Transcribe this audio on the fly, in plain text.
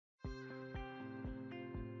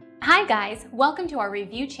Hi guys, welcome to our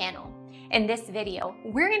review channel. In this video,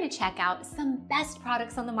 we're going to check out some best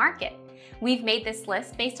products on the market. We've made this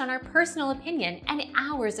list based on our personal opinion and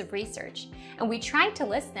hours of research, and we tried to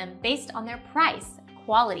list them based on their price,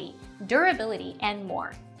 quality, durability, and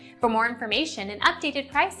more. For more information and updated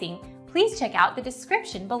pricing, please check out the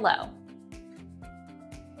description below.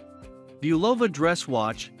 Bulova dress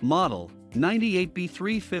watch, model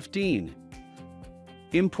 98B315.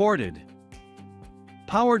 Imported.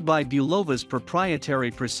 Powered by Bulova's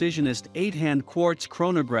proprietary Precisionist 8-hand quartz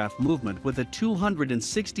chronograph movement with a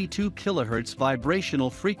 262 kHz vibrational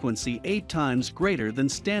frequency 8 times greater than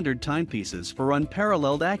standard timepieces for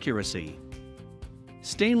unparalleled accuracy.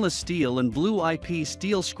 Stainless steel and blue IP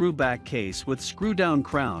steel screwback case with screw-down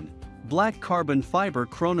crown, black carbon fiber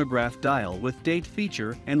chronograph dial with date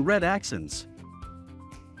feature and red accents.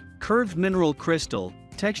 Curved mineral crystal,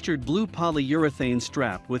 textured blue polyurethane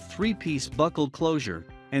strap with 3-piece buckled closure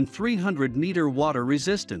and 300-meter water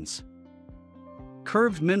resistance.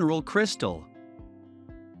 Curved mineral crystal.